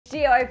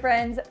DIY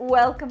friends,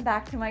 welcome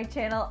back to my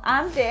channel.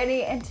 I'm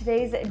Danie and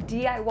today's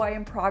DIY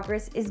in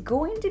progress is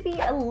going to be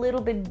a little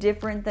bit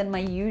different than my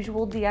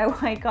usual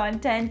DIY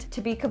content.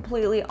 To be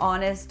completely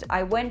honest,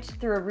 I went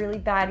through a really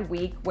bad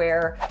week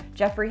where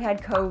Jeffrey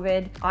had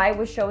COVID. I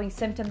was showing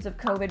symptoms of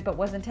COVID but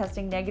wasn't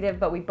testing negative,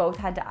 but we both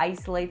had to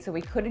isolate so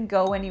we couldn't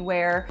go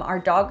anywhere. Our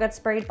dog got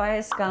sprayed by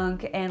a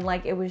skunk and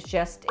like it was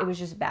just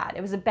bad.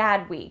 It was a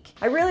bad week.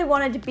 I really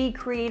wanted to be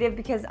creative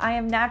because I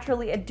am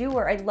naturally a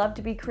doer. I love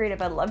to be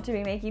creative. I love to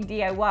be making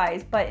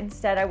DIYs, but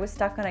instead I was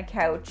stuck on a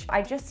couch.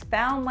 I just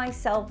found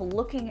myself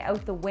looking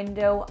out the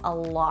window a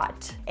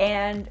lot.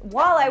 And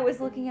while I was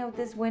looking out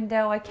this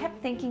window, I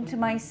kept thinking to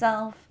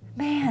myself,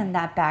 man,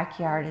 that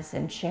backyard is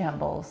in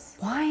shambles.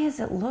 Why does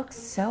it look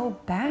so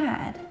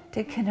bad?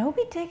 Did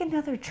Kenobi dig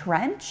another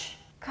trench?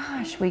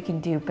 Gosh, we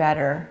can do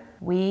better.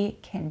 We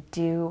can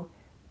do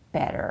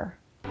better.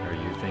 Are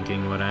you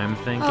thinking what I'm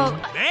thinking?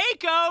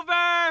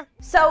 Makeover!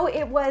 So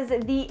it was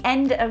the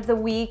end of the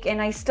week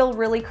and I still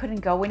really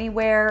couldn't go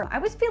anywhere. I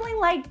was feeling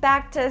like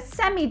back to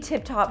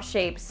semi-tip-top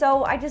shape.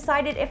 So I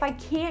decided if I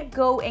can't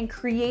go and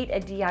create a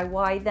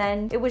DIY,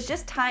 then it was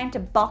just time to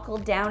buckle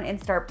down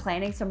and start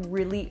planning some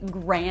really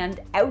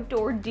grand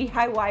outdoor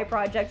DIY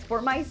projects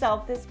for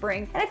myself this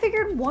spring. And I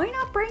figured, why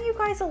not bring you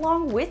guys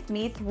along with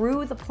me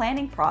through the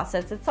planning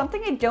process? It's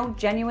something I don't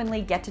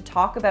genuinely get to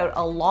talk about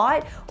a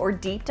lot or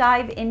deep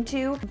dive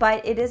into,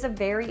 but it is a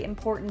very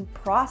important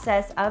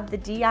process of the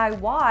DIY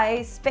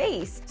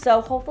space.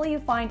 So hopefully you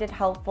find it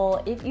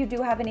helpful. If you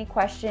do have any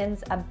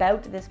questions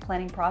about this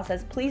planning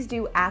process, please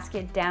do ask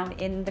it down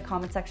in the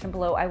comment section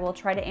below. I will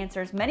try to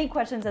answer as many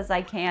questions as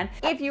I can.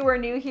 If you are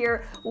new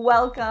here,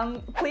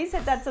 welcome. Please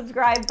hit that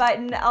subscribe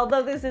button.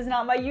 Although this is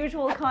not my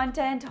usual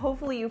content,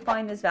 hopefully you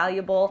find this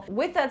valuable.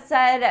 With that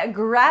said,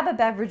 grab a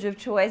beverage of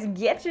choice,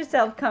 get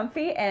yourself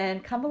comfy,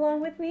 and come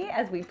along with me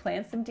as we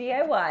plan some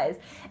DIYs.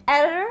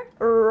 Editor,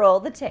 roll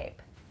the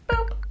tape.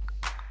 Boop.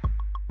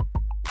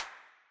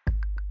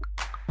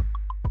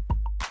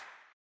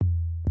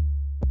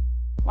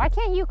 Why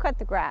can't you cut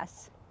the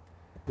grass?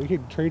 We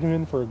could trade him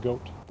in for a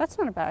goat. That's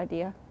not a bad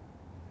idea.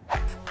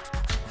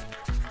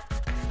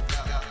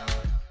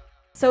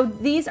 So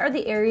these are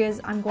the areas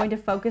I'm going to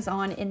focus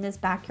on in this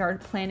backyard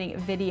planning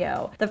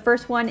video. The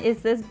first one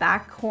is this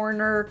back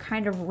corner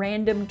kind of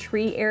random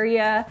tree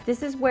area.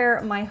 This is where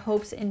my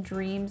hopes and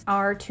dreams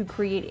are to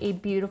create a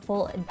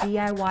beautiful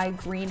DIY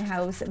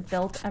greenhouse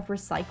built of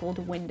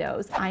recycled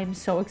windows. I am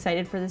so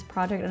excited for this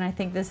project and I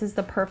think this is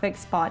the perfect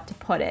spot to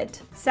put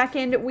it.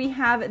 Second, we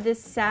have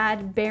this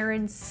sad,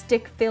 barren,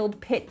 stick-filled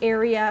pit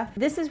area.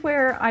 This is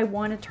where I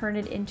want to turn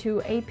it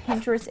into a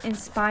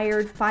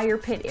Pinterest-inspired fire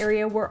pit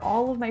area where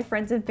all of my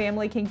friends and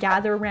family can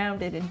gather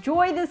around and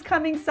enjoy this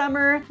coming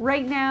summer.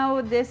 Right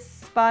now, this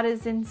spot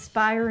is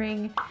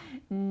inspiring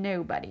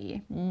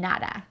nobody,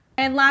 nada.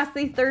 And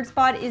lastly, third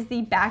spot is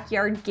the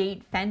backyard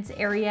gate fence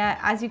area.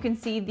 As you can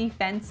see, the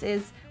fence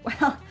is,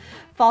 well,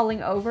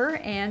 falling over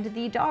and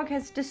the dog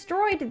has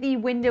destroyed the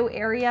window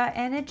area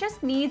and it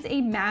just needs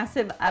a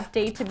massive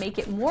update to make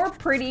it more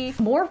pretty,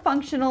 more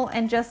functional,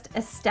 and just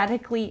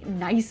aesthetically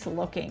nice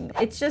looking.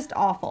 It's just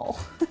awful.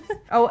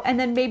 Oh, and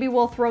then maybe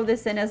we'll throw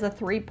this in as a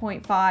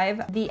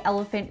 3.5, the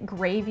elephant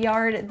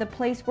graveyard, the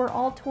place where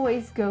all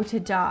toys go to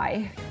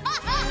die.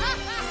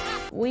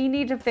 We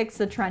need to fix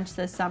the trench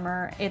this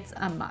summer. It's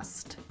a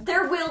must.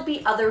 There will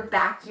be other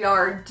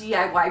backyard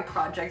DIY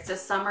projects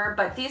this summer,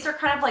 but these are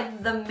kind of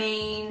like the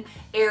main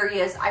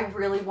areas I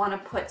really want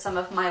to put some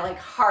of my like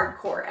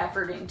hardcore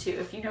effort into,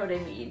 if you know what I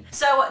mean.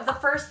 So the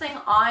first thing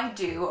I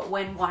do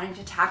when wanting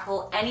to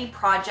tackle any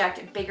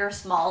project, big or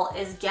small,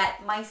 is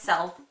get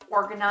myself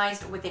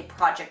organized with a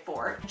project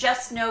board.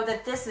 Just know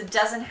that this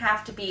doesn't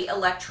have to be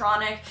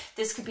electronic.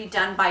 This could be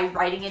done by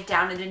writing it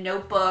down in a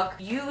notebook.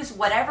 Use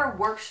whatever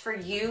works for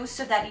you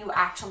so that you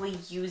actually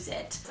use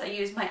it. So I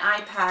use my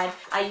iPad,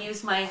 I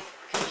use my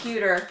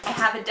computer. I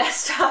have a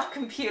desktop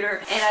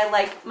computer and I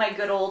like my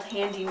good old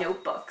handy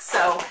notebook.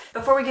 So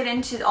before we get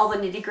into all the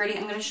nitty-gritty,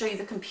 I'm going to show you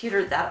the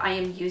computer that I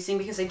am using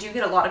because I do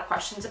get a lot of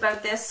questions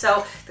about this.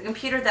 So the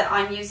computer that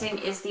I'm using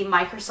is the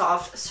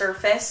Microsoft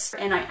Surface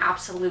and I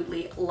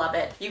absolutely love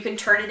it. You can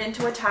turn it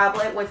into a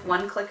tablet with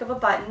one click of a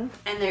button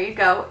and there you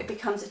go. It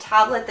becomes a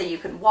tablet that you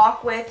can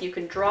walk with, you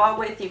can draw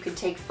with, you can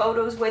take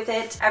photos with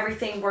it.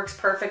 Everything works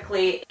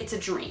perfectly. It's a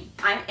dream.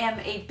 I am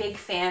a big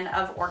fan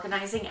of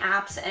organizing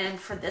apps and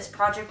for this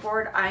project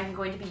board, I'm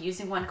going to be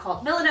using one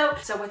called Milanote.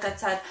 So with that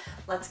said,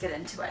 let's get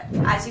into it.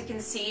 As you can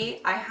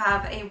see, I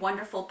have a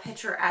wonderful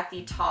picture at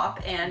the top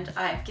and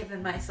I've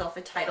given myself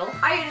a title.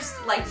 I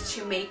just like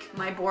to make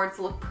my boards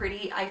look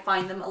pretty. I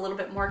find them a little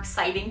bit more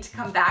exciting to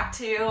come back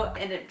to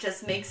and it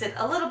just makes it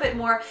a little bit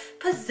more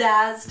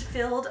pizzazzed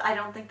filled. I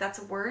don't think that's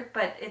a word,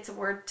 but it's a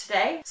word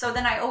today. So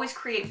then I always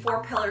create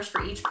 4 pillars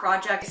for each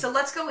project. So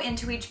let's go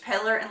into each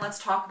pillar and let's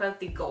talk about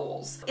the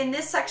goals. In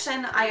this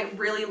section, I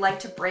really like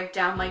to break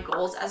down my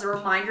goals as a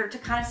reminder to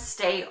kind of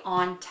stay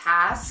on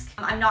task.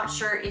 I'm not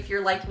sure if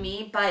you're like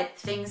me, but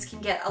things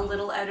can get a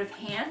little out of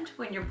hand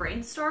when you're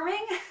brainstorming.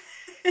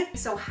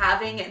 So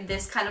having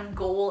this kind of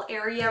goal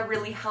area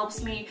really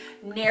helps me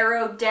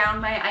narrow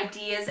down my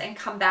ideas and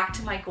come back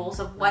to my goals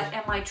of what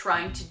am I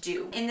trying to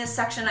do. In this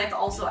section, I've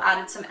also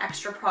added some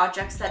extra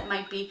projects that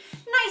might be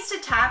nice to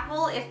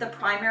tackle if the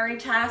primary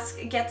task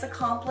gets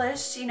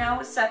accomplished, you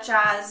know, such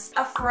as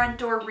a front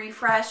door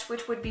refresh,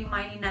 which would be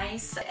mighty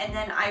nice. And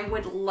then I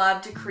would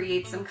love to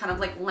create some kind of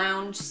like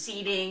lounge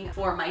seating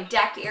for my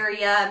deck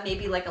area,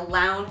 maybe like a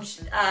lounge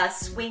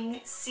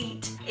swing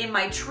seat in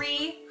my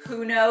tree,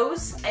 who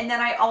knows? And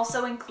then I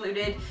also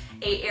included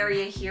a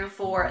area here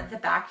for the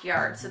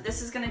backyard. So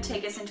this is gonna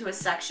take us into a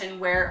section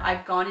where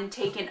I've gone and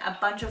taken a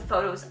bunch of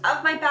photos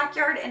of my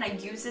backyard, and I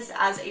use this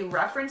as a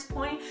reference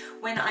point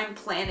when I'm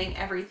planning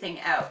everything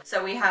out.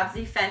 So we have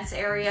the fence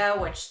area,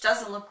 which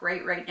doesn't look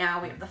great right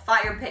now. We have the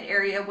fire pit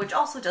area, which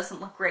also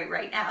doesn't look great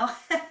right now.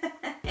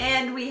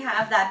 And we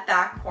have that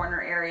back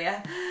corner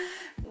area,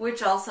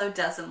 which also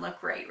doesn't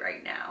look great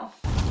right now.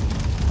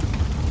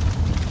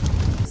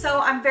 So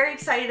I'm very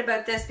excited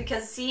about this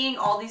because seeing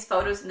all these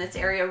photos in this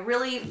area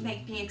really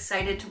make me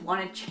excited to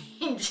want to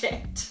change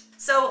it.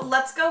 So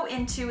let's go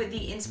into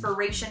the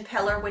inspiration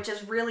pillar, which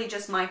is really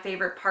just my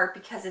favorite part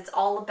because it's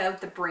all about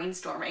the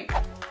brainstorming.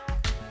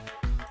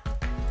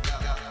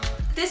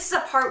 This is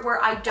a part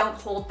where I don't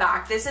hold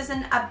back. This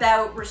isn't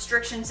about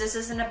restrictions. This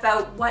isn't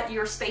about what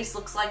your space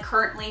looks like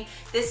currently.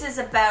 This is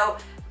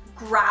about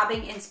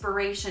grabbing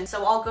inspiration.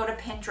 So I'll go to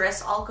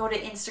Pinterest, I'll go to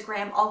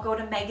Instagram, I'll go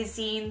to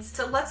magazines.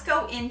 So let's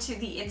go into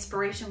the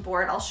inspiration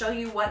board. I'll show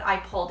you what I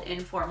pulled in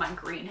for my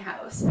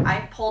greenhouse.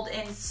 I pulled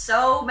in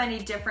so many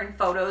different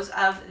photos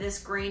of this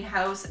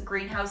greenhouse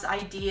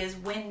ideas,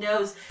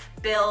 windows,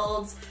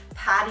 builds,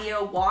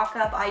 patio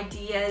walk-up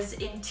ideas,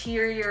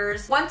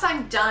 interiors. Once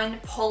I'm done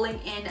pulling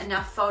in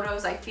enough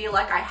photos, I feel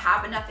like I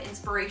have enough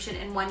inspiration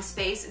in one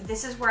space.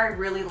 This is where I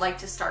really like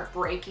to start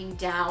breaking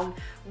down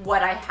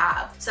what I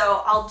have.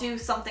 So I'll do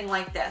something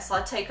like this.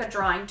 I'll take a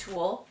drawing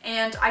tool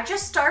and I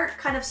just start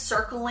kind of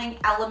circling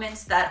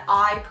elements that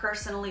I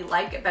personally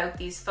like about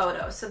these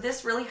photos. So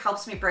this really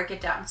helps me break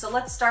it down. So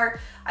let's start.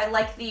 I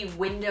like the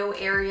window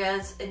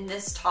areas in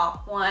this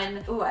top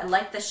one. Ooh, I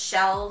like the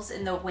shelves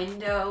in the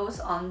windows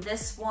on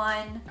this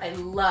one. I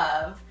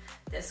love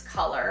this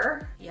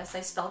color. Yes,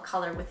 I spell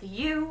color with a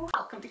U.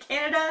 Welcome to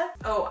Canada.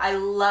 Oh, I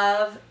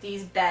love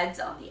these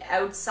beds on the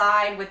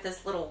outside with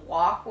this little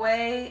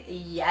walkway.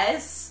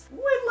 Yes.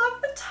 Ooh, I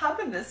love the tub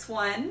in this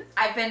one.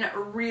 I've been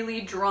really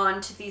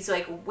drawn to these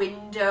like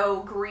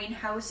window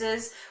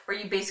greenhouses where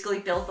you basically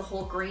build the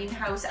whole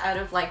greenhouse out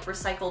of like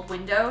recycled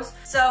windows.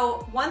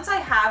 So once I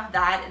have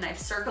that and I've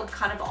circled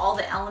kind of all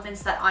the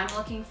elements that I'm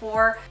looking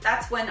for,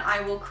 that's when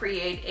I will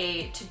create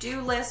a to-do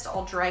list.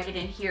 I'll drag it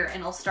in here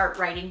and I'll start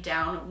writing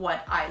down what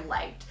I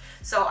liked.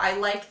 So I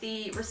like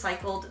the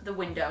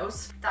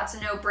windows. That's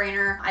a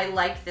no-brainer. I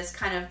like this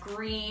kind of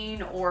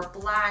green or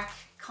black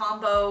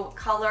combo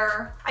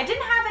color. I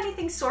didn't have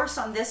anything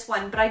sourced on this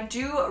one, but I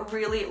do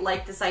really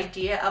like this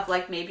idea of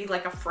like maybe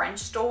like a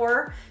French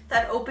door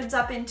that opens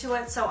up into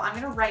it. So I'm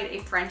gonna write a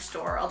French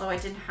door, although I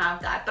didn't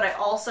have that. But I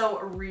also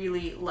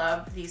really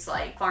love these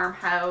like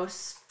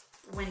farmhouse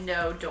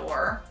window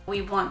door.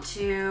 We want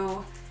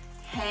to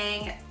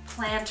hang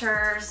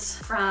planters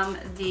from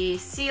the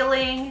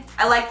ceiling.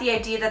 I like the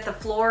idea that the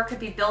floor could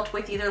be built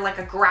with either like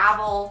a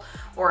gravel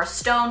or a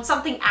stone,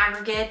 something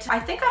aggregate. I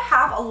think I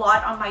have a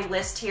lot on my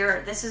list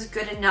here. This is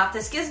good enough.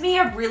 This gives me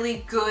a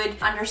really good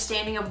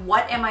understanding of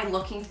what am I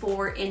looking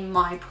for in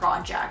my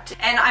project.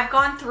 And I've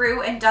gone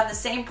through and done the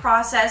same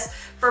process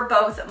for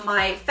both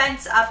my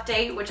fence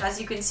update, which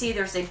as you can see,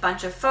 there's a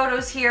bunch of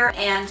photos here,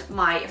 and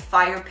my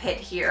fire pit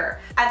here.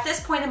 At this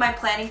point in my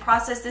planning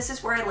process, this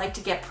is where I like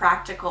to get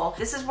practical.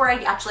 This is where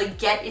I actually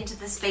get into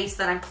the space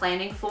that I'm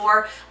planning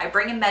for. I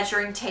bring a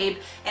measuring tape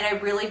and I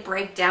really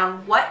break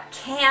down what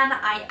can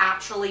I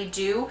actually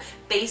do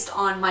based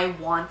on my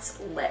wants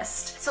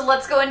list. So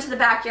let's go into the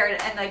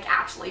backyard and like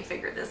actually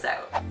figure this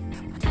out.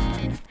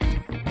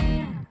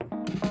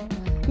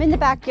 I'm in the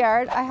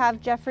backyard. I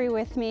have Jeffrey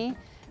with me.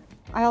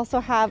 I also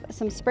have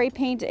some spray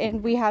paint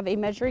and we have a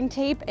measuring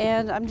tape,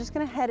 and I'm just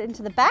gonna head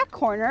into the back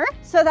corner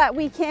so that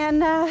we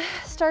can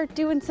start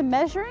doing some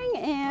measuring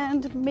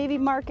and maybe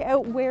mark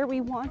out where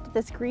we want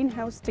this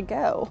greenhouse to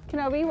go.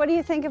 Kenobi, what do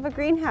you think of a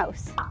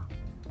greenhouse?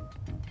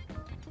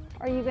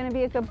 Are you gonna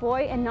be a good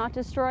boy and not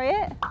destroy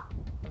it?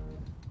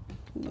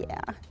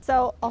 Yeah.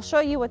 So I'll show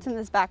you what's in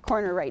this back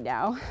corner right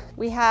now.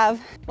 We have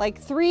like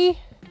 3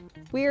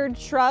 weird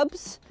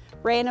shrubs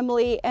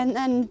randomly, and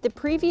then the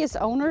previous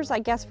owners, I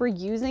guess, were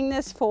using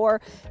this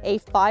for a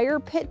fire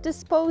pit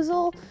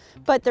disposal,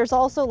 but there's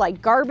also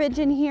like garbage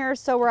in here,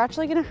 so we're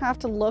actually gonna have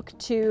to look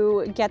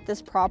to get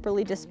this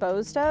properly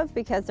disposed of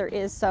because there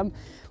is some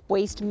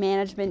waste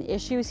management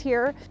issues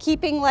here,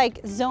 keeping like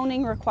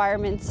zoning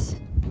requirements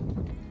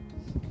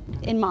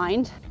in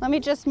mind. Let me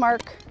just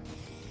mark.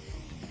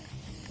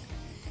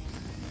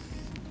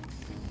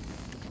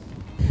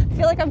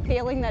 I feel like I'm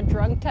failing that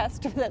drunk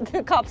test that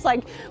the cop's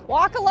like,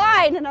 walk a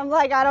line, and I'm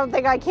like, I don't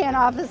think I can,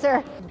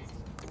 officer.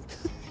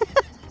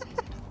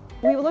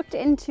 We looked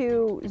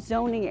into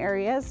zoning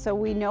areas, so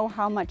we know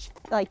how much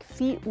like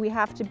feet we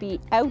have to be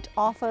out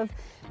off of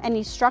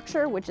any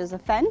structure, which is a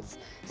fence.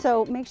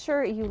 So make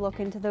sure you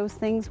look into those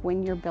things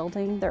when you're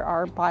building. There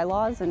are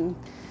bylaws and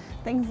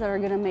things that are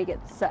gonna make it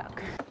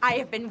suck. I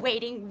have been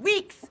waiting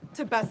weeks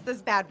to bust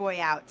this bad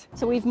boy out.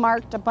 So we've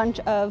marked a bunch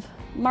of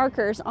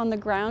markers on the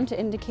ground to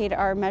indicate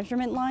our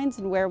measurement lines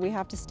and where we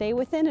have to stay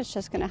within. It's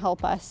just gonna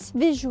help us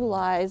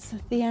visualize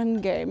the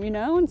end game, you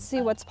know, and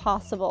see what's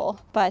possible.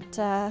 But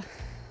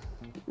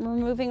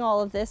removing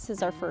all of this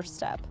is our first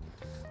step.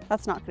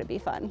 That's not gonna be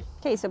fun.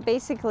 Okay, so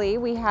basically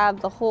we have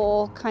the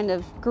whole kind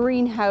of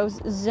greenhouse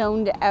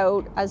zoned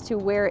out as to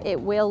where it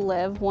will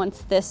live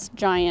once this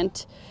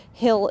giant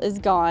hill is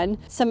gone.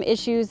 Some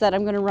issues that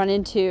I'm gonna run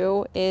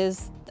into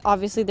is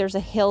obviously there's a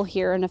hill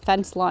here and a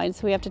fence line,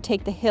 so we have to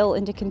take the hill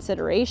into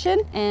consideration.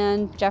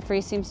 And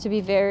Jeffrey seems to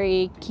be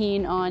very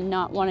keen on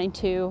not wanting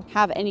to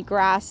have any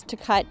grass to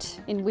cut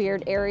in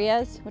weird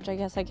areas, which I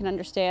guess I can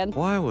understand.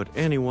 Why would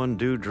anyone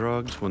do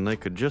drugs when they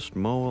could just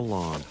mow a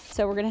lawn?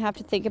 So we're gonna have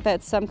to think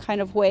about some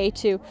kind of way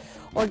to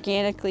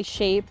organically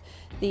shape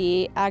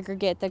the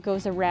aggregate that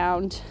goes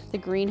around the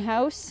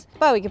greenhouse.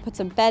 But we could put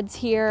some beds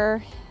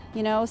here,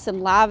 you know,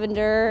 some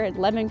lavender and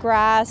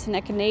lemongrass and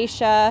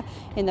echinacea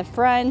in the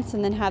front,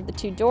 and then have the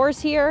two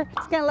doors here.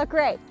 It's gonna look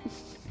great.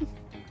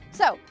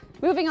 So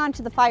moving on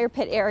to the fire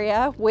pit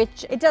area,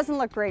 which it doesn't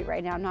look great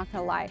right now, I'm not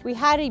gonna lie. We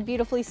had a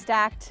beautifully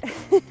stacked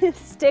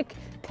stick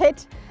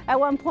pit at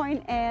one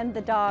point, and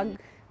the dog.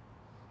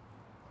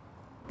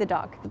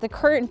 The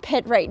current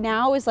pit right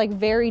now is like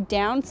very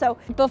down. So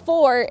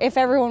before, if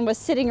everyone was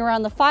sitting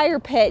around the fire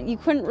pit, you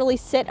couldn't really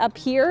sit up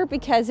here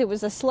because it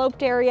was a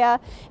sloped area,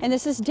 and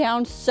this is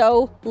down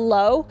so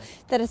low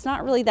that it's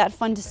not really that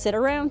fun to sit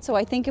around. So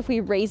I think if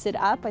we raise it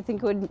up, I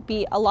think it would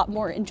be a lot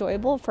more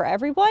enjoyable for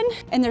everyone.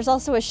 And there's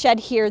also a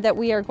shed here that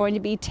we are going to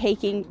be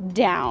taking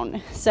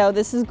down. So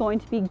this is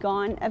going to be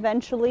gone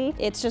eventually.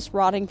 It's just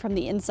rotting from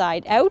the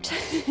inside out.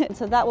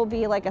 So that will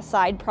be like a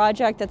side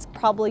project that's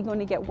probably going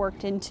to get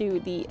worked into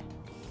the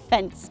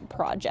fence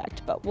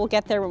project, but we'll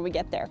get there when we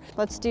get there.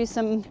 Let's do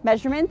some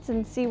measurements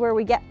and see where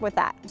we get with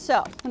that.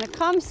 So when it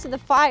comes to the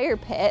fire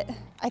pit,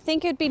 I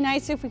think it'd be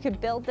nice if we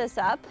could build this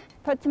up,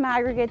 put some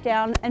aggregate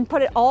down and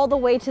put it all the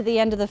way to the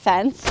end of the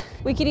fence.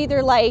 We could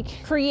either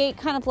like create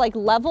kind of like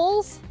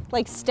levels,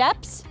 like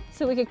steps,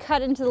 so we could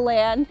cut into the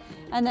land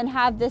and then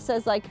have this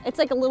as like, it's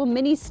like a little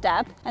mini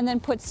step, and then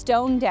put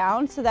stone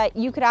down so that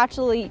you could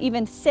actually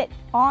even sit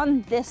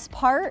on this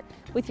part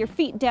with your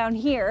feet down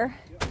here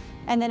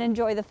and then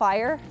enjoy the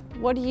fire.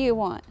 What do you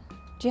want?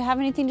 Do you have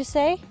anything to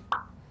say?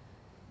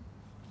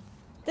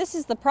 This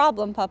is the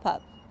problem,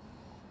 Pup.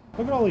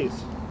 Look at all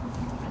these.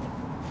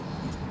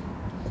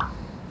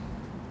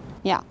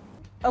 Yeah.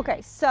 Okay,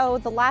 so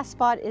the last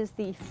spot is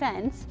the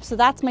fence. So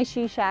that's my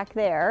she shack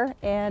there,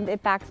 and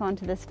it backs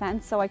onto this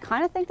fence. So I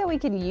kind of think that we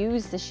can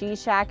use the she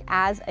shack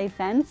as a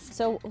fence.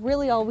 So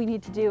really all we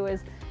need to do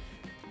is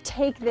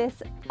take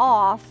this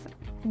off,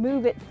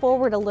 move it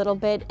forward a little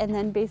bit, and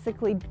then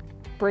basically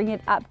bring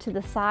it up to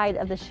the side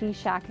of the she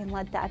shack and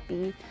let that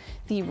be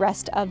the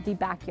rest of the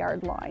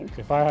backyard line.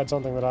 If I had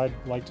something that I'd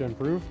like to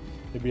improve,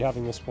 it'd be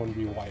having this one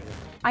be wider.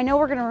 I know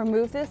we're gonna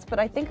remove this, but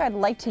I think I'd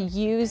like to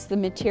use the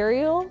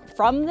material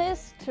from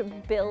this to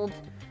build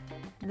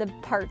the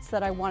parts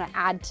that I want to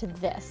add to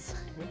this.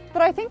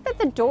 But I think that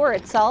the door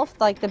itself,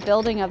 like the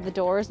building of the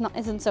door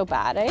isn't so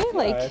bad, eh?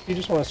 Like, if you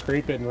just want to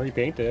scrape it and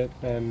repaint it,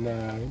 and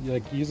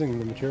like using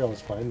the material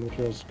is fine. The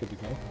material's good to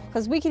go.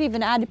 Because we could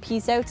even add a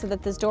piece out so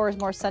that this door is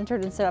more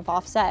centered instead of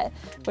offset,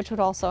 which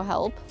would also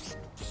help.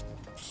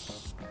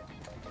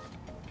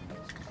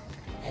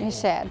 You're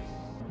sad.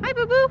 Hi,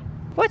 Boo Boo.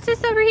 What's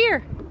this over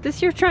here?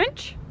 This your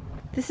trench?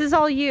 This is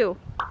all you.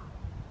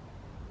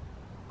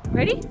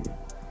 Ready?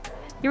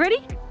 You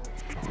ready?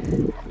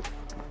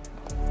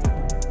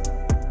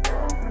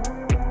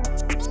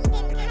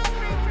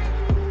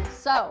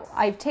 So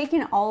I've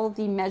taken all of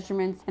the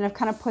measurements and I've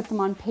kind of put them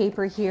on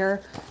paper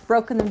here,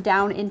 broken them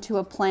down into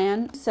a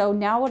plan. So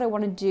now what I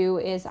want to do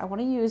is I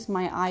want to use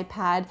my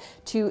iPad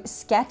to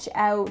sketch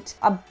out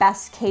a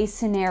best case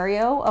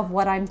scenario of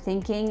what I'm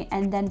thinking,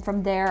 and then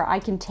from there I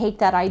can take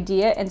that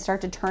idea and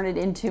start to turn it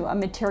into a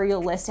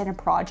material list and a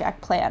project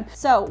plan.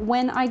 So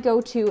when I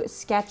go to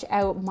sketch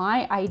out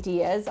my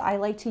ideas, I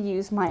like to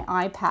use my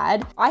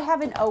iPad. I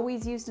haven't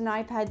always used an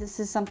iPad. This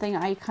is something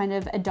I kind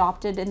of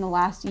adopted in the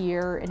last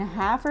year and a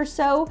half or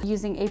so,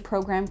 using a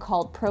program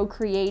called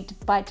Procreate.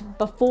 But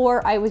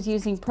before I was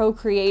using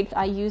Procreate,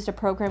 I used a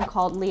program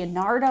called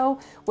Leonardo,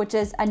 which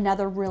is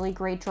another really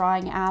great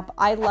drawing app.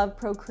 I love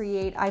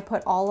Procreate. I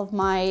put all of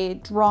my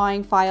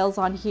drawing files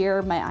on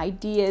here, my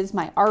ideas,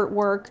 my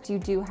artwork. You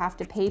do have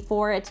to pay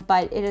for it,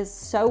 but it is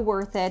so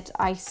worth it.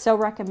 I so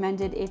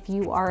recommend it if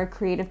you are a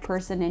creative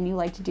person and you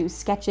like to do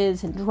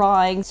sketches and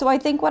drawing. So I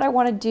think what I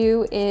want to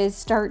do is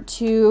start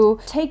to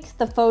take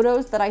the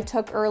photos that I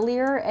took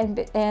earlier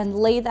and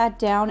lay that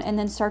down, and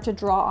then start to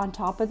draw on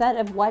top of that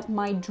of what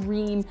my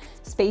dream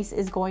space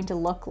is going to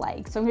look look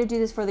like. So I'm gonna do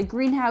this for the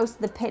greenhouse,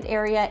 the pit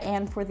area,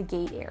 and for the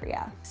gate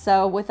area.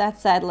 So with that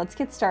said, let's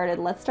get started.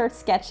 Let's start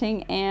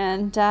sketching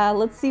and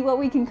let's see what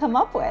we can come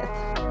up with.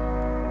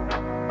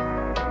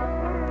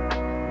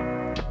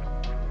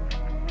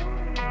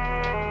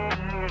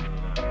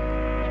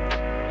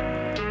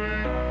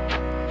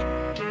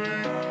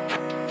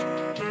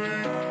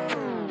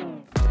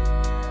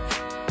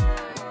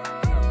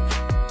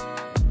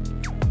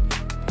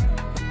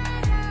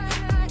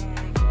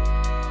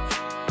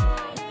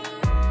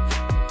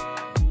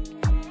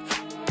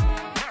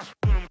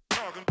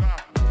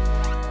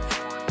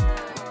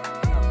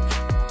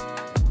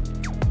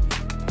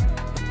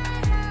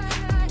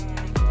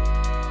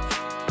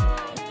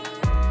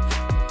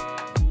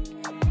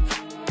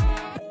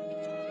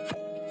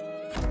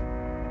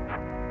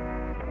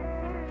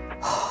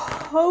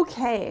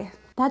 Okay,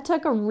 that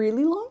took a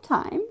really long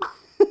time.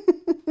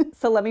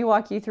 So let me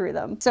walk you through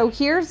them. So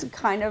here's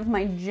kind of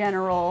my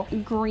general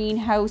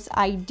greenhouse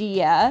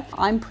idea.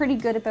 I'm pretty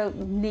good about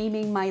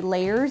naming my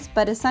layers,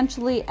 but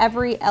essentially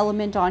every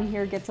element on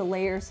here gets a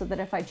layer so that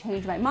if I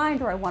change my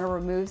mind or I want to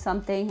remove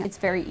something, it's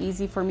very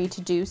easy for me to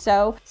do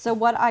so. So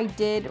what I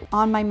did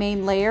on my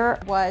main layer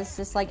was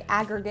this like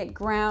aggregate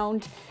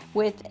ground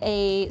with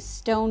a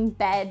stone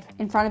bed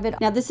in front of it.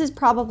 Now this is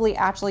probably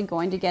actually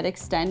going to get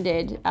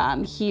extended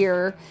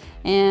here,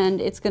 and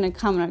it's gonna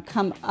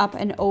come up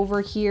and over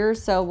here,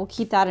 so we'll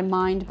keep that in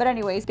mind. But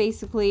anyways,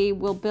 basically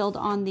we'll build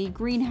on the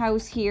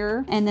greenhouse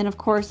here, and then of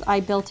course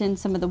I built in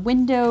some of the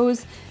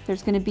windows.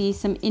 There's gonna be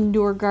some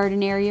indoor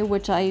garden area,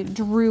 which I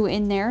drew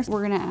in there.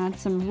 We're gonna add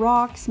some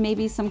rocks,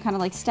 maybe some kind of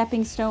like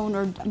stepping stone,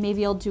 or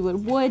maybe I'll do it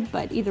wood,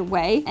 but either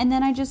way. And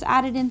then I just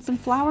added in some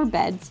flower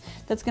beds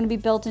that's gonna be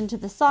built into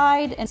the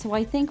side. And so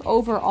I think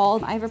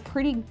overall I have a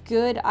pretty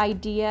good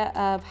idea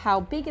of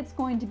how big it's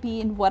going to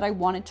be and what I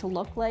want it to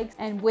look like.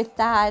 And with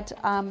that,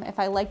 if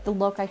I like the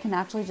look, I can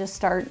actually just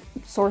start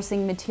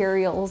sourcing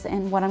materials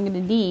and what I'm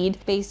gonna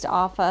need based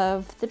off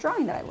of the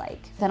drawing that I like.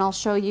 Then I'll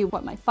show you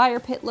what my fire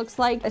pit looks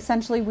like.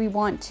 Essentially, we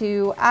want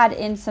to add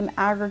in some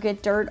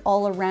aggregate dirt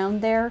all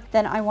around there.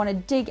 Then I want to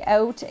dig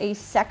out a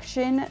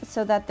section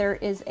so that there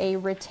is a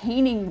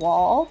retaining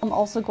wall. I'm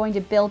also going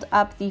to build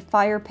up the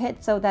fire pit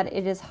so that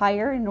it is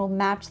higher and will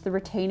match the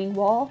retaining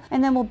wall.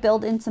 And then we'll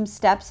build in some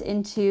steps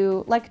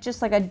into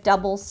just like a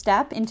double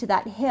step into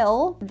that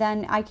hill.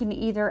 Then I can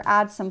either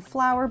add some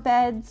flower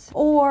beds,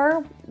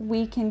 or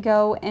we can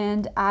go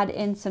and add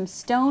in some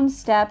stone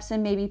steps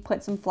and maybe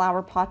put some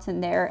flower pots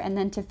in there. And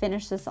then to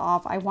finish this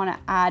off, I want to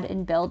add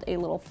and build a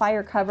little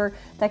fire cover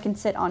that can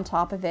sit on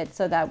top of it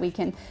so that we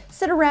can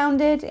sit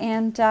around it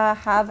and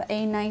have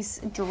a nice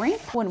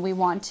drink when we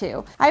want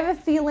to. I have a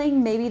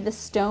feeling maybe the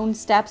stone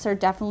steps are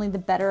definitely the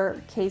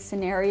better case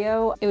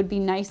scenario. It would be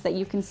nice that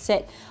you can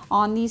sit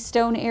on the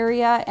stone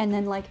area and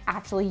then like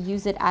actually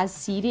use it as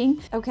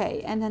seating.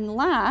 Okay, and then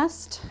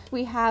last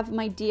we have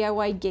my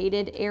DIY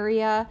gated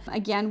area.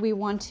 Again, we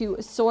want to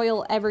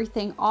soil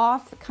everything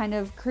off, kind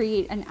of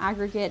create an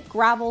aggregate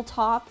gravel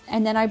top.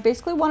 And then I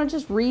basically want to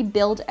just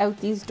rebuild out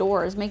these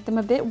doors, make them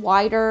a bit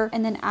wider,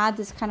 and then add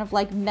this kind of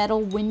like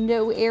metal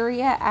window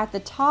area at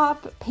the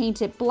top,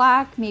 paint it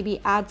black,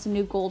 maybe add some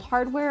new gold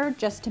hardware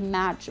just to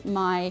match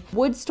my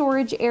wood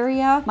storage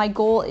area. My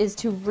goal is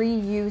to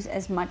reuse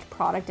as much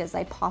product as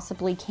I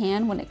possibly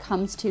can when it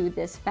comes to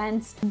this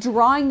fence.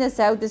 Drawing this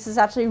out, this has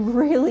actually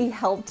really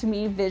helped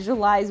me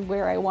visualize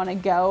where I want to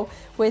go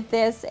with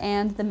this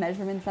and the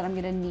measurements that I'm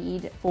going to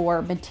need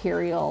for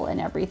material and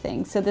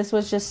everything. So this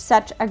was just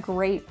such a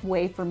great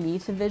way for me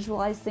to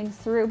visualize things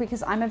through,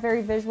 because I'm a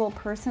very visual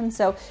person,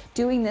 so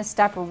doing this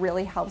step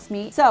really helps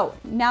me. So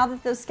now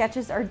that those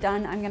sketches are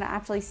done, I'm going to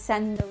actually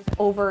send those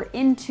over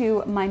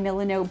into my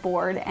Milano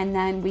board, and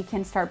then we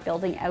can start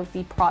building out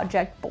the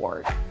project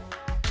board.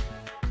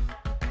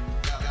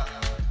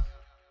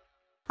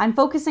 I'm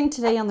focusing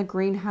today on the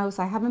greenhouse.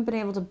 I haven't been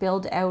able to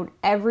build out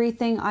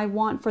everything I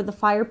want for the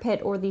fire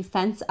pit or the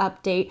fence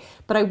update,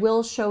 but I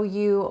will show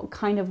you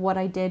kind of what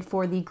I did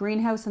for the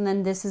greenhouse, and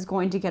then this is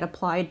going to get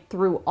applied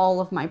through all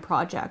of my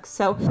projects.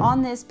 So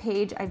on this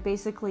page, I've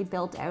basically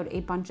built out a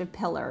bunch of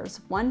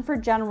pillars. One for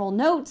general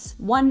notes,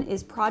 one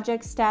is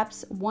project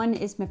steps, one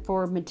is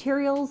for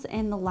materials,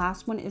 and the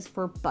last one is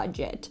for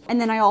budget. And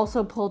then I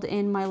also pulled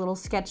in my little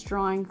sketch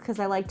drawing because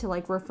I like to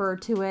refer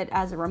to it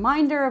as a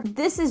reminder.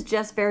 This is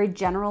just very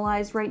general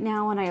right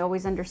now, and I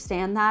always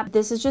understand that.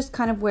 This is just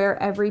kind of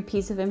where every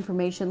piece of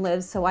information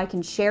lives, so I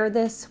can share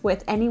this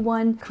with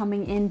anyone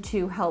coming in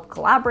to help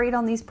collaborate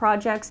on these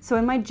projects. So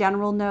in my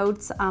general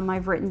notes,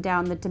 I've written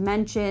down the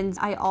dimensions.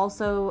 I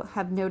also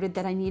have noted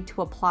that I need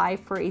to apply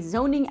for a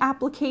zoning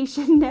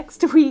application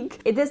next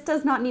week. This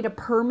does not need a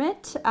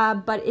permit,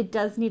 but it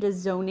does need a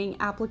zoning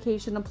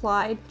application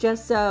applied,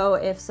 just so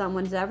if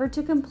someone's ever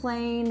to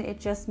complain, it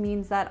just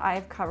means that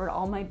I've covered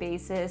all my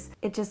bases.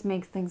 It just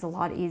makes things a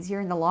lot easier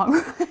in the long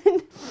run.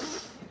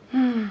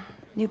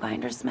 New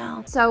binder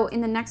smell. So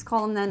in the next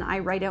column then I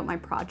write out my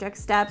project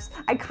steps.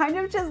 I kind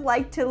of just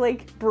like to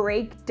like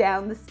break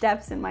down the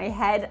steps in my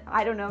head.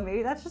 I don't know,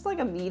 maybe that's just like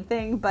a me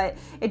thing, but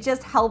it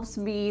just helps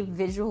me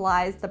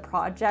visualize the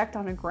project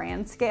on a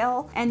grand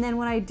scale. And then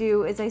what I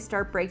do is I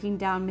start breaking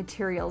down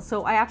materials.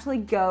 So I actually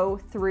go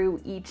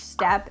through each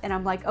step and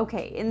I'm like,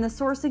 okay, in the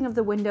sourcing of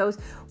the windows,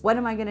 what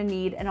am I gonna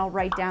need? And I'll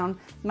write down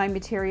my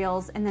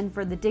materials. And then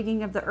for the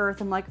digging of the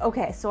earth, I'm like,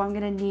 okay, so I'm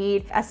gonna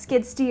need a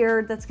skid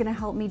steer that's gonna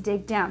help me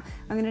dig down.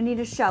 I'm gonna need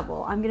a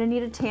shovel. I'm gonna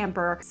need a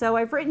tamper. So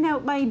I've written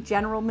out my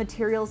general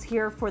materials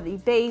here for the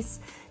base,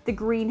 the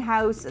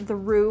greenhouse, the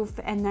roof,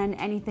 and then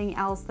anything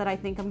else that I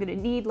think I'm gonna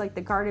need, like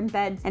the garden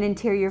bed and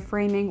interior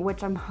framing,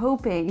 which I'm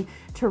hoping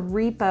to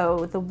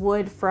repo the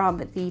wood from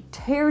the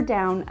tear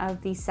down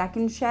of the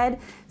second shed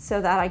so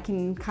that I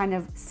can kind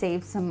of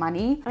save some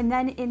money. And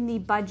then in the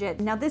budget,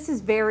 now this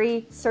is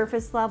very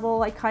surface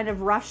level. I kind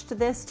of rushed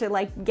this to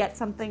like get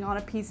something on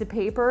a piece of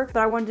paper,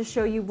 but I wanted to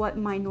show you what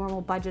my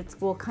normal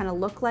budgets will kind of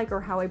look like or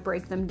how I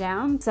break them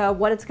down. So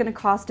what it's gonna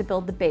cost to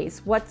build the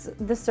base, what's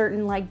the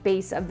certain like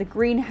base of the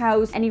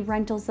greenhouse, any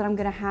rentals that I'm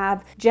gonna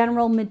have,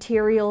 general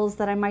materials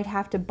that I might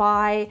have to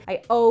buy.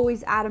 I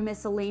always add a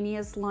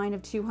miscellaneous line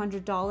of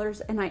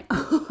 $200 and I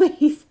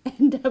always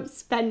end up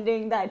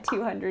spending that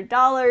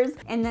 $200.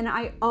 And then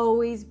I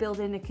always build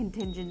in a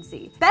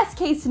contingency. Best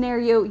case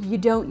scenario, you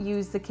don't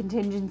use the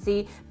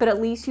contingency, but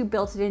at least you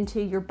built it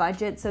into your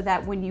budget so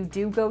that when you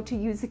do go to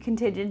use the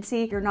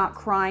contingency, you're not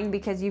crying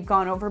because you've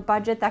gone over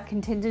budget. That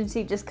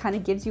contingency just kind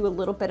of gives you a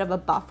little bit of a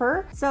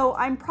buffer. So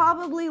I'm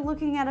probably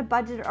looking at a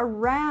budget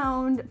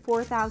around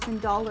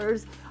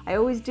 $4,000. I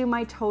always do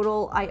my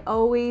total. I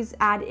always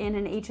add in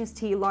an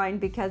HST line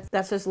because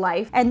that's just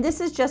life. And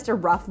this is just a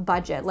rough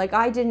budget. Like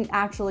I didn't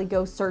actually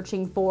go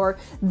searching for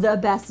the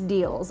best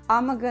deals.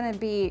 I'm gonna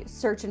be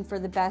searching for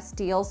the best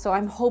deals. So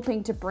I'm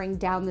hoping to bring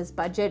down this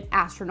budget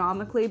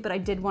astronomically, but I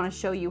did want to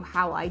show you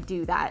how I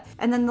do that.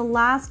 And then the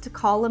last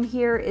column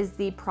here is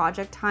the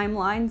project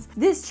timelines.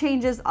 This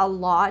changes a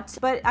lot,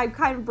 but I've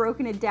kind of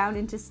broken it down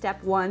into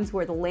step ones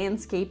where the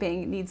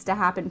landscaping needs to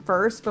happen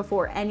first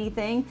before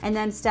anything. And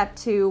then step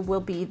 2 will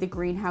be the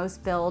greenhouse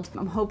build.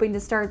 I'm hoping to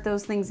start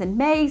those things in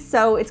May,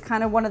 so it's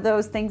kind of one of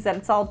those things that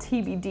it's all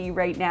TBD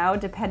right now,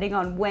 depending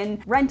on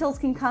when rentals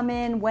can come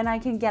in, when I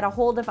can get a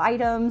hold of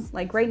items.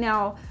 Like right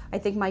now, I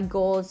think my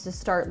goal is to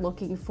start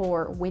looking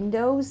for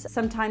windows.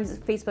 Sometimes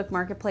Facebook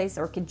Marketplace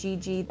or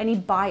Kijiji, any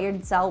buy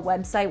and sell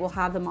website will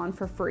have them on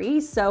for free.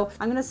 So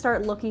I'm gonna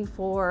start looking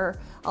for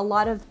a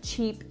lot of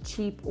cheap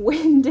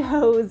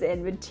windows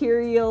and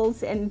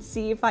materials and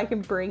see if I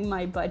can bring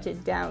my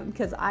budget down,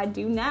 because I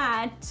do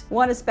not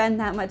want to spend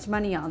that much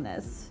money on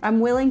this. I'm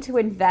willing to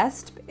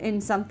invest in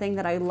something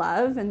that I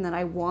love and that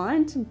I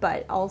want,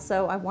 but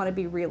also I want to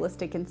be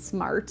realistic and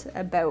smart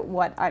about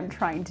what I'm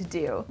trying to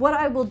do. What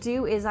I will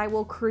do is I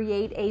will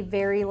create a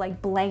very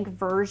like blank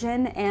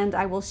version and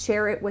I will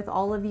share it with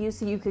all of you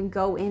so you can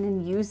go in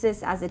and use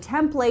this as a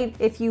template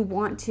if you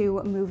want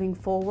to moving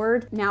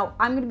forward. Now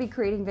I'm going to be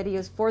creating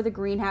videos for the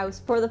greenhouse,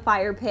 for the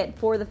fire pit,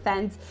 for the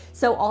fence,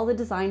 so all the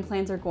design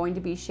plans are going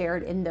to be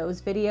shared in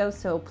those videos.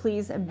 So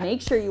please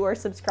make sure you are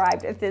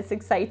subscribed if this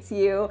excites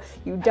you.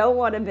 You don't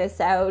want to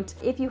miss out.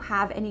 If you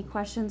have any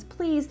questions,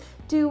 please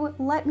do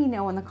let me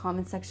know in the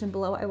comment section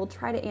below. I will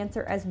try to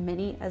answer as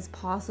many as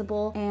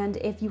possible. And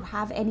if you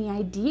have any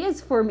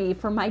ideas for me,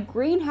 for my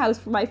greenhouse,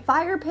 for my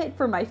fire pit,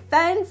 for my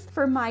fence,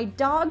 for my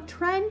dog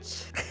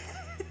trench,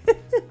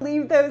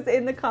 leave those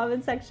in the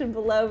comment section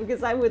below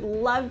because I would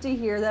love to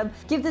hear them.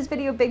 Give this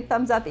video a big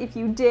thumbs up if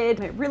you did.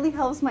 It really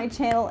helps my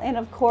channel. And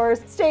of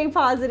course, stay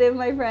positive,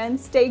 my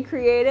friends, stay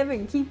creative,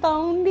 and keep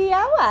on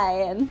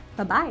DIYing.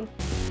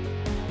 Bye-bye.